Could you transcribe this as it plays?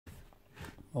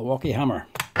Milwaukee hammer.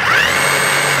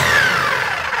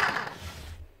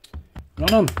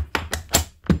 Running.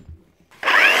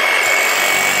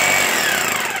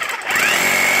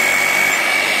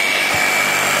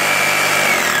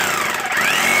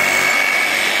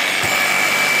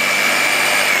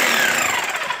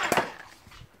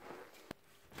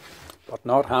 But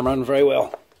not hammering very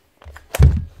well.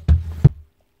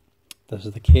 This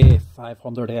is the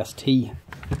K500 ST.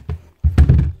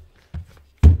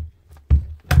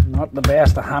 Not the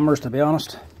best of hammers, to be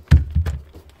honest.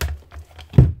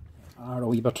 Are a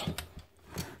wee bit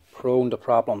prone to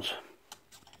problems.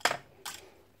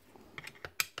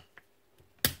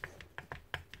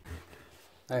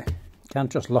 Now,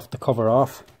 can't just lift the cover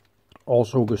off. It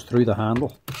also goes through the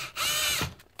handle.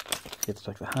 Let's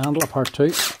take the handle apart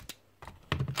too.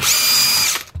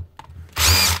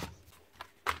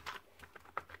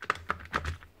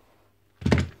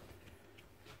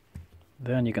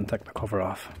 Then you can take the cover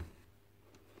off.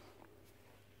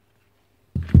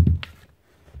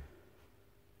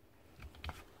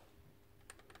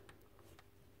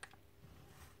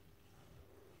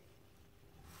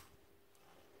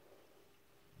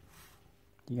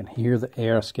 You can hear the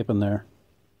air skipping there.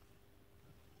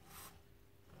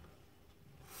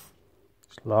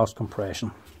 It's lost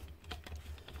compression.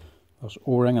 This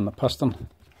O-ring and the piston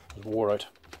is wore out.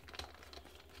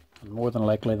 And more than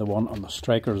likely the one on the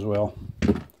striker as well.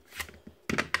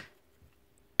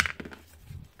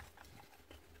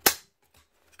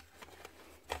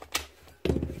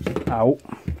 Ow.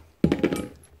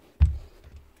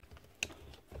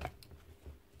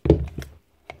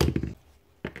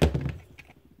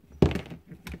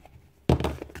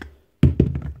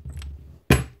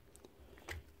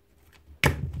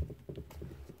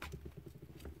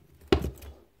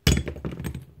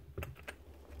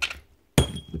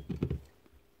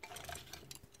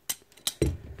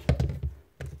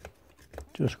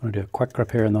 Just going to do a quick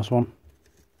repair in this one.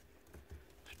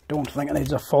 Don't think it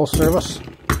needs a full service.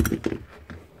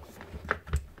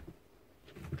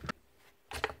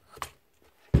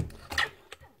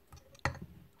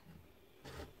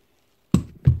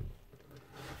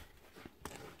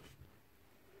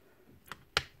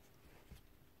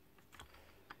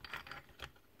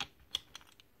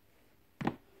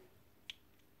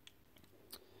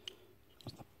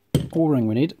 O-ring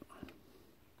we need.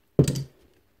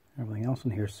 Everything else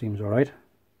in here seems alright.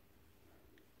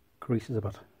 Grease is a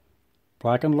bit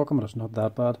blackened looking, but it's not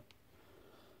that bad.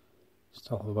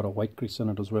 Still have a bit of white grease in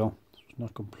it as well. It's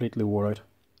not completely wore out.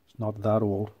 It's not that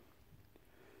old.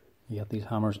 You get these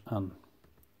hammers and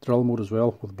drill mode as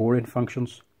well with boring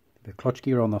functions. The clutch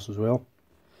gear on this as well.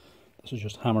 This is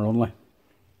just hammer only.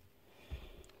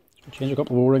 So we'll change a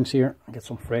couple of O-rings here and get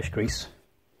some fresh grease.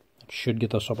 It should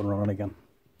get this up and running again.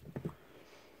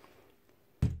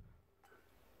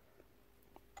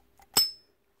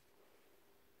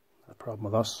 Problem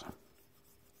with us,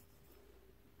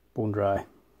 bone dry.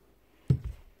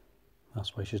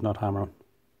 That's why she's not hammering.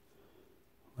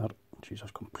 That she's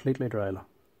just completely dry.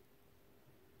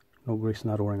 No grease in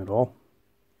that O-ring at all.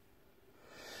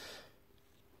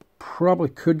 Probably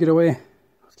could get away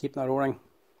with keeping that O-ring,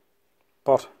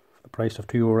 but for the price of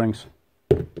 2 O-rings,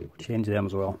 we'll change them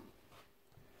as well.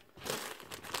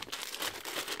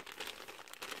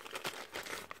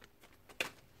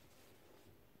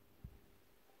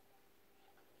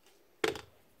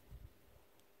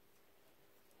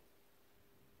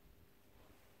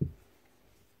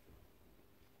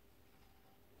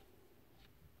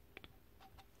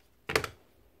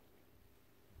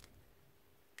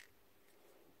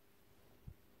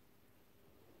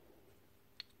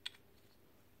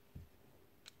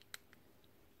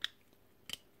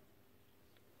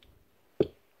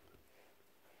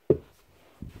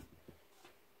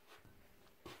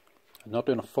 I'm not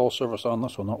doing a full service on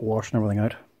this, so I'm not washing everything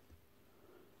out.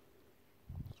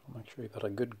 So make sure you've got a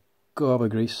good gob of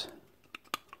grease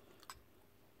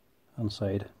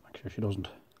inside. Make sure she doesn't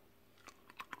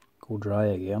go dry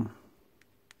again.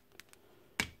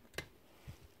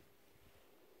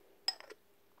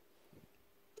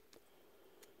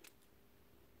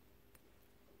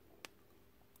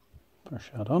 Push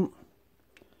that on.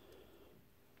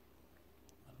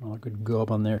 Another good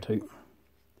gob on there too.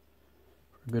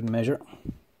 For good measure.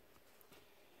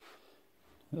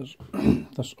 This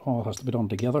all has to be done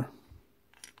together.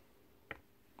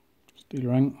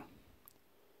 Steel ring,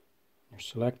 your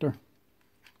selector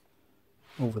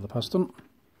over the piston,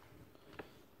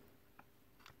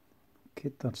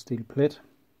 get that steel plate,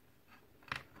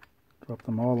 drop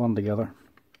them all on together,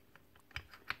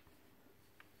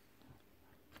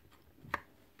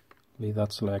 leave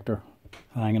that selector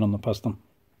hanging on the piston.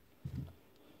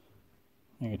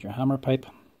 You get your hammer pipe,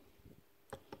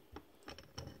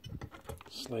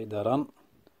 slide that on,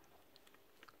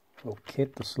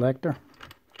 locate the selector,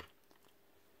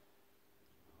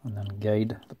 and then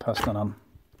guide the piston on.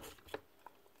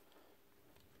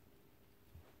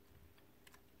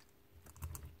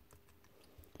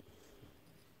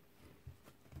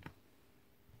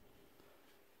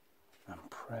 And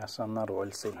press on that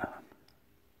oil seal.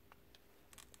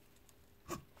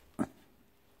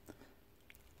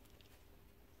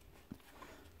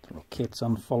 It locates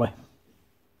on fully.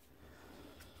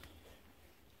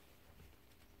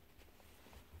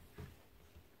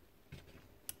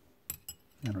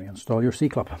 And reinstall your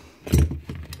C-clip.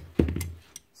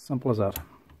 Simple as that.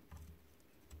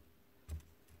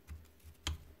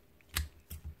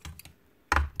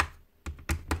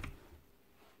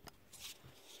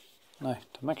 Now,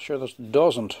 to make sure this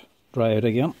doesn't dry out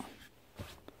again,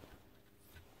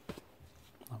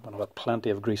 I'm going to put plenty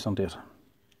of grease onto it.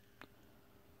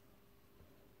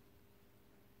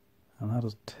 And that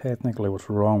is technically what's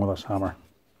wrong with this hammer.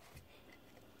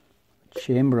 The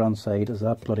chamber on side is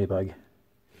that bloody big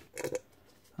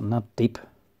and that deep.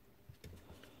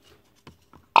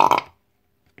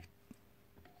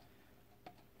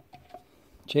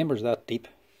 Chamber's that deep,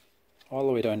 all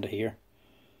the way down to here.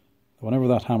 Whenever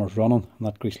that hammer's running and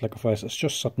that grease liquefies, it's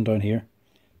just sitting down here.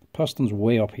 The piston's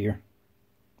way up here,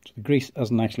 so the grease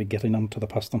isn't actually getting into the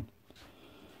piston.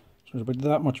 So there's about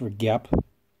that much of a gap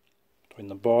between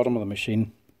the bottom of the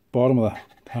machine, bottom of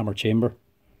the hammer chamber,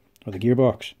 or the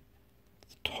gearbox,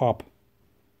 the top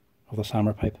of this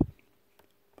hammer pipe,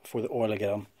 before the oil will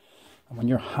get on. And when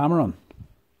you're hammering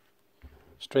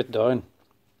straight down,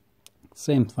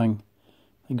 same thing.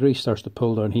 The grease starts to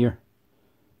pull down here.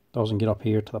 Doesn't get up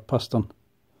here to the piston,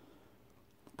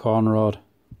 con rod,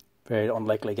 very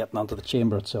unlikely getting onto the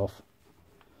chamber itself.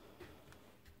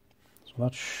 So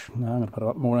that's, now I'm going to put a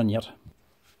lot more in yet.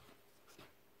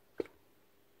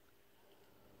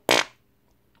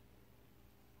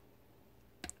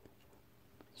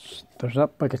 There's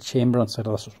that big a chamber inside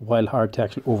of this, it's wild hard to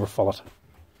actually overfill it.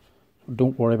 So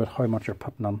don't worry about how much you're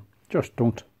putting in, just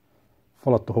don't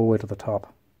fill it the whole way to the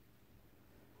top.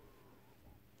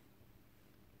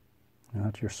 Now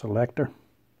that's your selector.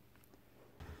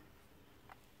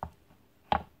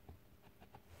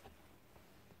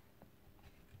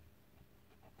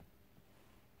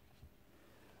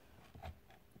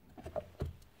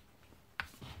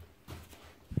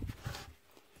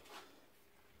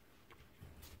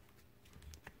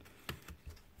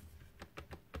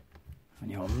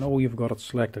 And you'll know you've got it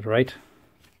selected right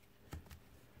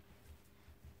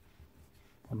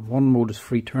when one mode is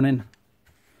free turning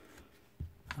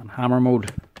and hammer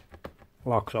mode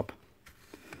locks up,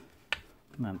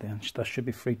 and then this should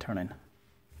be free turning.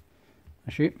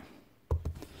 That's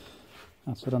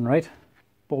it on right.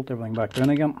 Bolt everything back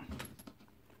down again.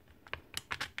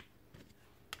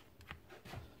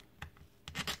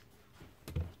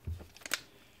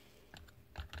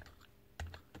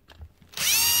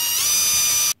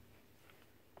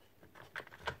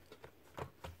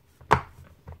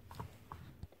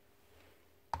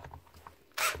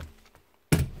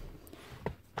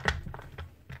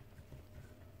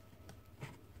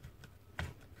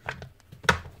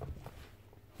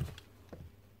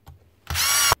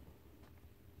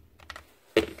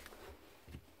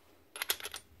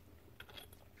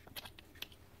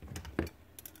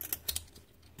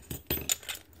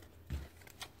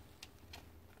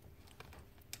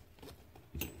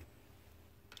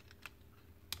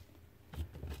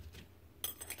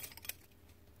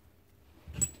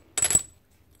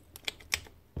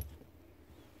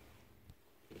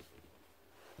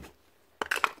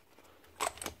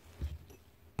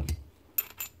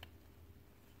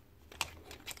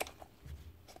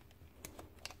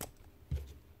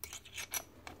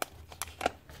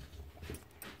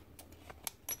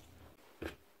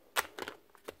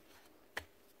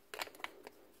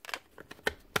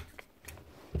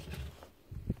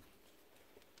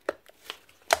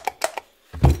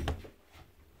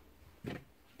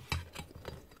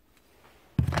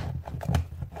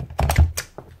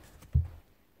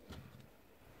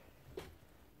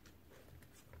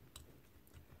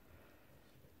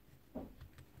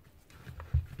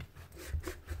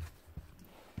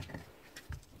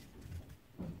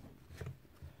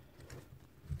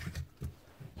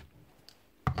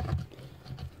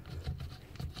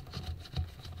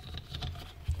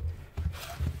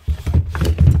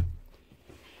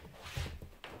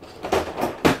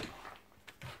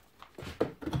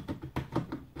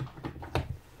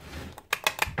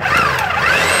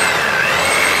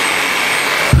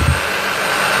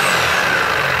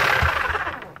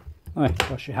 Right,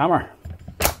 that's your hammer.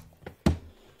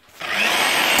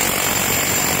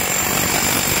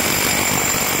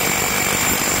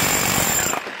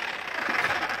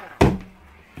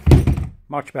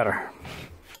 Much better.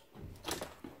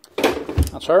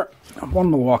 That's her.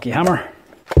 One Milwaukee Hammer.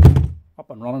 Up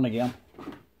and running again.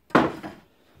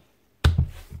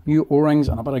 New O-rings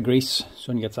and a bit of grease.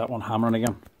 Soon gets that one hammering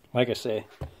again. Like I say,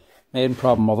 main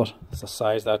problem with it is the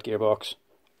size of that gearbox.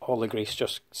 All the grease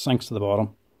just sinks to the bottom.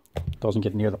 Doesn't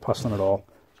get near the piston at all.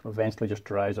 So eventually just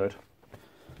dries out.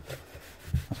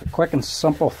 That's a quick and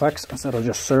simple fix instead of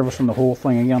just servicing the whole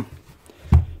thing again.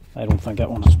 I don't think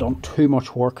that one has done too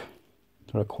much work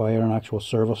to require an actual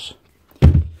service.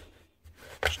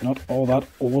 It's not all that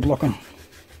old looking.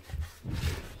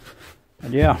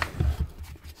 And yeah,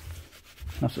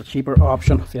 that's a cheaper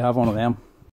option if you have one of them.